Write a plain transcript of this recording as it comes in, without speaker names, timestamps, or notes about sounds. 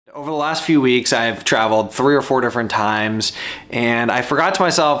Over the last few weeks, I've traveled 3 or 4 different times, and I forgot to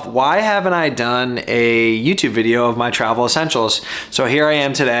myself, why haven't I done a YouTube video of my travel essentials? So here I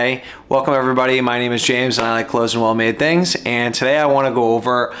am today. Welcome everybody, my name is James and I like clothes and well-made things, and today I want to go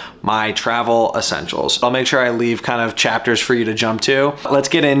over my travel essentials. I'll make sure I leave kind of chapters for you to jump to. Let's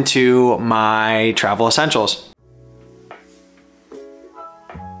get into my travel essentials.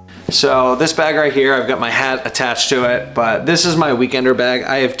 So this bag right here, I've got my hat attached to it, but this is my weekender bag.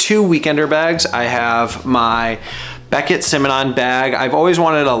 I have 2 weekender bags. I have my Beckett Simonon bag. I've always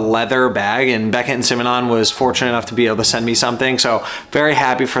wanted a leather bag, and Beckett and Simonon was fortunate enough to be able to send me something, so very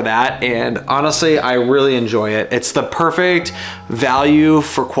happy for that. And honestly, I really enjoy it. It's the perfect value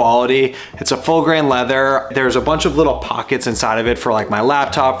for quality. It's a full grain leather. There's a bunch of little pockets inside of it for like my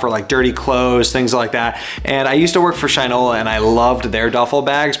laptop, for like dirty clothes, things like that. And I used to work for Shinola and I loved their duffel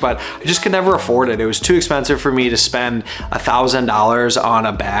bags, but I just could never afford it. It was too expensive for me to spend $1,000 on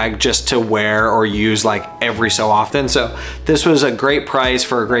a bag just to wear or use like every so often. So this was a great price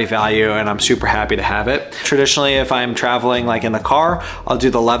for a great value, and I'm super happy to have it. Traditionally, if I'm traveling like in the car, I'll do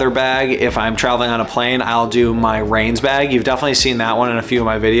the leather bag. If I'm traveling on a plane, I'll do my Rains bag. You've definitely seen that one in a few of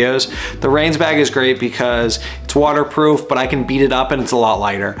my videos. The Rains bag is great because it's waterproof, but I can beat it up and it's a lot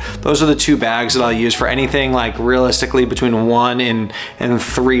lighter. Those are the 2 bags that I'll use for anything like realistically between 1 and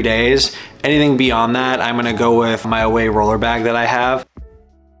 3 days. Anything beyond that, I'm gonna go with my Away roller bag that I have.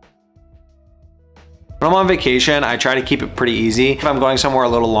 When I'm on vacation, I try to keep it pretty easy. If I'm going somewhere a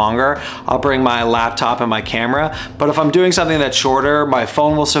little longer, I'll bring my laptop and my camera. But if I'm doing something that's shorter, my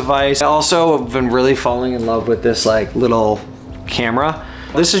phone will suffice. I also have been really falling in love with this like little camera.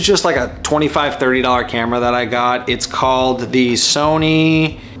 This is just like a $25, $30 camera that I got. It's called the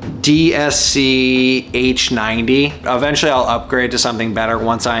Sony DSC H90. Eventually I'll upgrade to something better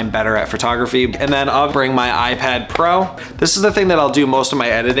once I'm better at photography. And then I'll bring my iPad Pro. This is the thing that I'll do most of my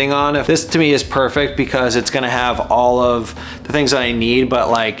editing on. This to me is perfect because it's gonna have all of the things that I need,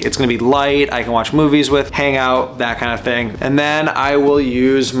 but like it's gonna be light, I can watch movies with, hang out, that kind of thing. And then I will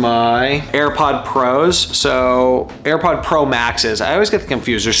use my AirPod Pros. So AirPod Pro Maxes, I always get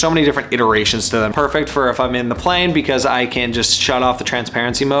confused. There's so many different iterations to them. Perfect for if I'm in the plane because I can just shut off the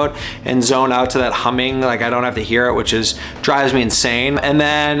transparency mode and zone out to that humming, like I don't have to hear it, which drives me insane. And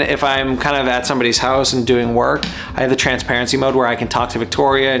then if I'm kind of at somebody's house and doing work, I have the transparency mode where I can talk to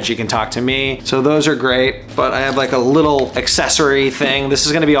Victoria and she can talk to me. So those are great, but I have like a little accessory thing. This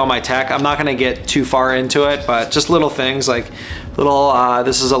is gonna be all my tech. I'm not gonna get too far into it, but just little things like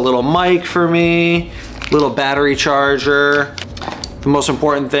this is a little mic for me, little battery charger. The most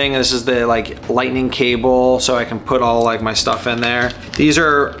important thing, this is the like lightning cable, so I can put all like my stuff in there. These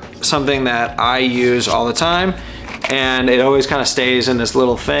are something that I use all the time, and it always kind of stays in this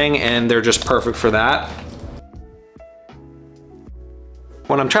little thing, and they're just perfect for that.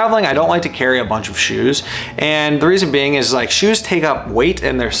 When I'm traveling, I don't like to carry a bunch of shoes, and the reason being is like shoes take up weight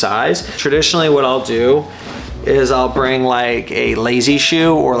and their size. Traditionally what I'll do is I'll bring like a lazy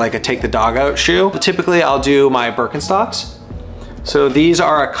shoe or like a take the dog out shoe. Typically I'll do my Birkenstocks. So these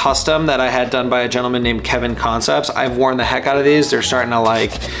are a custom that I had done by a gentleman named Kevin Concepts. I've worn the heck out of these. They're starting to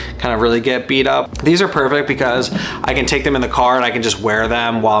like kind of really get beat up. These are perfect because I can take them in the car and I can just wear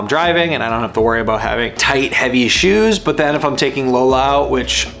them while I'm driving, and I don't have to worry about having tight, heavy shoes. But then if I'm taking Lola out,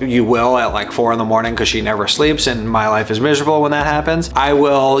 which you will at like 4 in the morning because she never sleeps and my life is miserable when that happens, I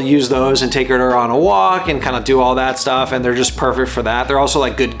will use those and take her on a walk and kind of do all that stuff, and they're just perfect for that. They're also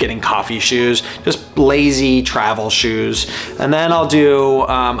like good getting coffee shoes, just lazy travel shoes. And then I'll do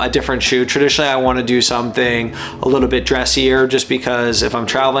a different shoe. Traditionally, I want to do something a little bit dressier just because if I'm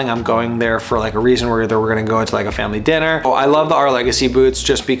traveling, I'm going there for like a reason where either we're going to go to like a family dinner. I love the Our Legacy boots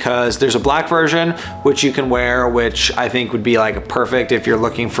just because there's a black version which you can wear, which I think would be like perfect if you're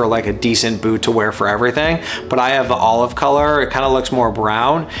looking for like a decent boot to wear for everything. But I have the olive color. It kind of looks more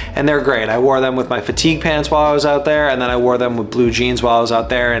brown, and they're great. I wore them with my fatigue pants while I was out there, and then I wore them with blue jeans while I was out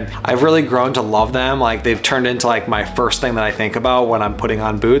there, and I've really grown to love them. Like they've turned into like my first thing that I think about when I'm putting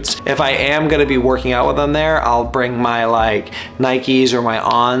on boots. If I am gonna be working out with them there, I'll bring my like Nikes or my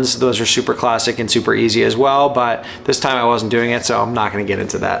Ons. Those are super classic and super easy as well, but this time I wasn't doing it, so I'm not gonna get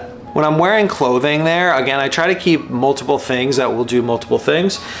into that. When I'm wearing clothing there, again, I try to keep multiple things that will do multiple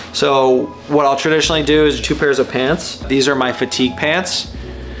things. So what I'll traditionally do is 2 pairs of pants. These are my fatigue pants.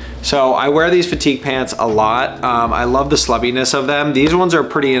 So I wear these fatigue pants a lot. I love the slubbiness of them. These ones are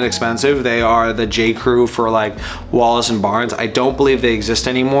pretty inexpensive. They are the J. Crew for like Wallace and Barnes. I don't believe they exist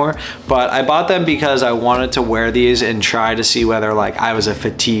anymore, but I bought them because I wanted to wear these and try to see whether like I was a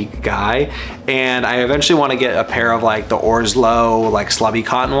fatigue guy. And I eventually want to get a pair of like the Orslo like slubby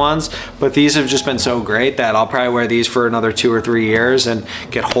cotton ones, but these have just been so great that I'll probably wear these for another 2 or 3 years and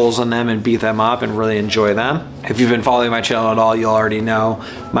get holes in them and beat them up and really enjoy them. If you've been following my channel at all, you'll already know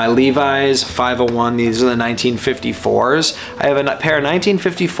my Levi's 501. These are the 1954s. I have a pair of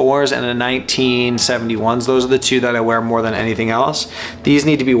 1954s and a 1971s. Those are the two that I wear more than anything else. These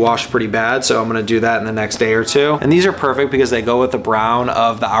need to be washed pretty bad, so I'm gonna do that in the next day or two. And these are perfect because they go with the brown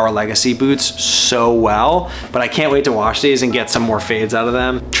of the Our Legacy boots so well, but I can't wait to wash these and get some more fades out of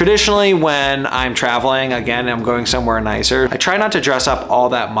them. Traditionally, when I'm traveling, again, I'm going somewhere nicer, I try not to dress up all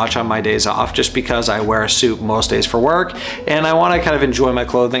that much on my days off just because I wear a suit most days for work and I want to kind of enjoy my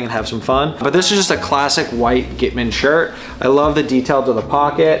clothing and have some fun. But this is just a classic white Gitman shirt. I love the detail to the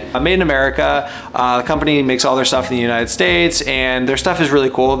pocket. Made in America. The company makes all their stuff in the United States and their stuff is really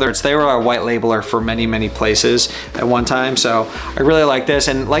cool. They were a white labeler for many, many places at one time. So I really like this,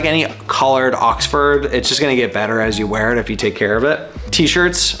 and like any colored Oxford, it's just gonna get better as you wear it if you take care of it.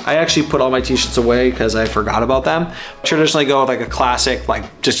 T-shirts, I actually put all my t-shirts away because I forgot about them. Traditionally go with like a classic,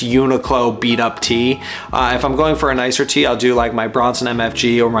 like just Uniqlo beat up tee. If I'm going for a nicer tee, I'll do like my Bronson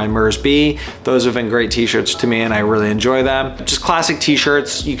MFG or my Mers B. Those have been great t-shirts to me and I really enjoy them. Just classic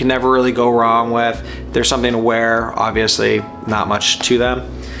t-shirts you can never really go wrong with. There's something to wear, obviously not much to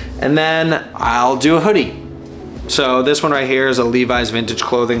them. And then I'll do a hoodie. So this one right here is a Levi's vintage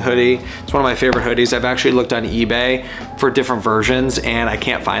clothing hoodie. It's one of my favorite hoodies. I've actually looked on eBay for different versions and I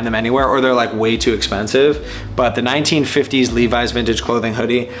can't find them anywhere, or they're like way too expensive. But the 1950s Levi's vintage clothing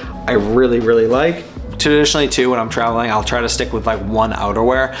hoodie, I really, really like. Traditionally too, when I'm traveling, I'll try to stick with like one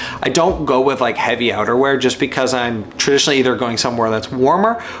outerwear. I don't go with like heavy outerwear just because I'm traditionally either going somewhere that's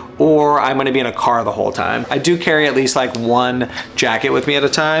warmer or I'm gonna be in a car the whole time. I do carry at least like one jacket with me at a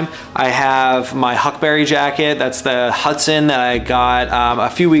time. I have my Huckberry jacket. That's the Hudson that I got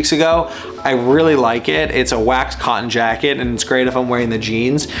a few weeks ago. I really like it. It's a waxed cotton jacket and it's great if I'm wearing the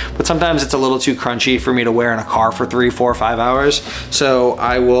jeans, but sometimes it's a little too crunchy for me to wear in a car for 3, 4, 5 hours. So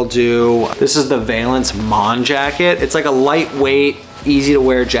I will do, this is the Valence Mon jacket. It's like a lightweight, easy to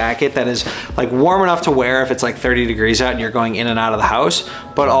wear jacket that is like warm enough to wear if it's like 30 degrees out and you're going in and out of the house,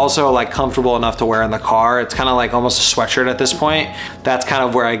 but also like comfortable enough to wear in the car. It's kind of like almost a sweatshirt at this point. That's kind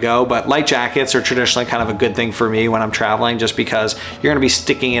of where I go, but light jackets are traditionally kind of a good thing for me when I'm traveling just because you're gonna be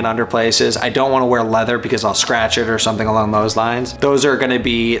sticking it under places. I don't wanna wear leather because I'll scratch it or something along those lines. Those are gonna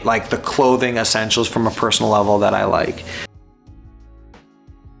be like the clothing essentials from a personal level that I like.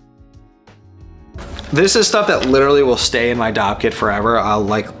 This is stuff that literally will stay in my Dopp kit forever. I'll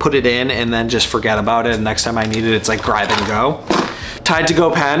like put it in and then just forget about it. And next time I need it, it's like grab and go. Tide to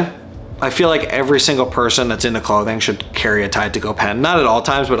Go pen. I feel like every single person that's into clothing should carry a Tide to Go pen. Not at all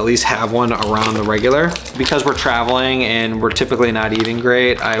times, but at least have one around the regular. Because we're traveling and we're typically not eating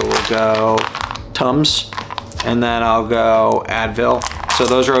great, I will go Tums and then I'll go Advil. So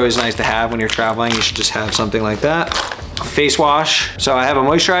those are always nice to have when you're traveling. You should just have something like that. Face wash. So I have a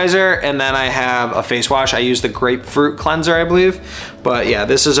moisturizer and then I have a face wash. I use the grapefruit cleanser, I believe. But yeah,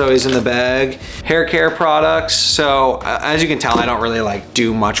 this is always in the bag. Hair care products. So as you can tell, I don't really like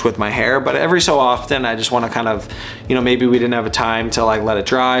do much with my hair, but every so often I just want to kind of, you know, maybe we didn't have a time to like let it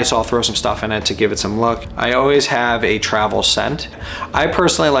dry, so I'll throw some stuff in it to give it some look. I always have a travel scent. I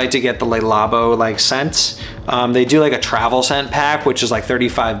personally like to get the Le Labo like scents. They do like a travel scent pack, which is like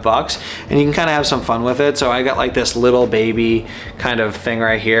 35 bucks, and you can kind of have some fun with it. So I got like this little baby kind of thing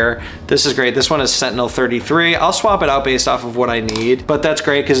right here. This is great. This one is Sentinel 33. I'll swap it out based off of what I need, but that's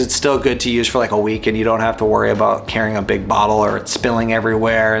great because it's still good to use for like a week and you don't have to worry about carrying a big bottle or it's spilling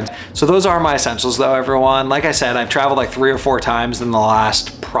everywhere. And so those are my essentials though, everyone. Like I said, I've traveled like 3 or 4 times in the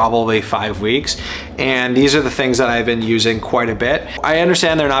last probably 5 weeks, and these are the things that I've been using quite a bit. I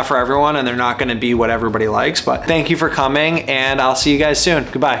understand they're not for everyone and they're not going to be what everybody likes, but thank you for coming and I'll see you guys soon.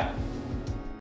 Goodbye.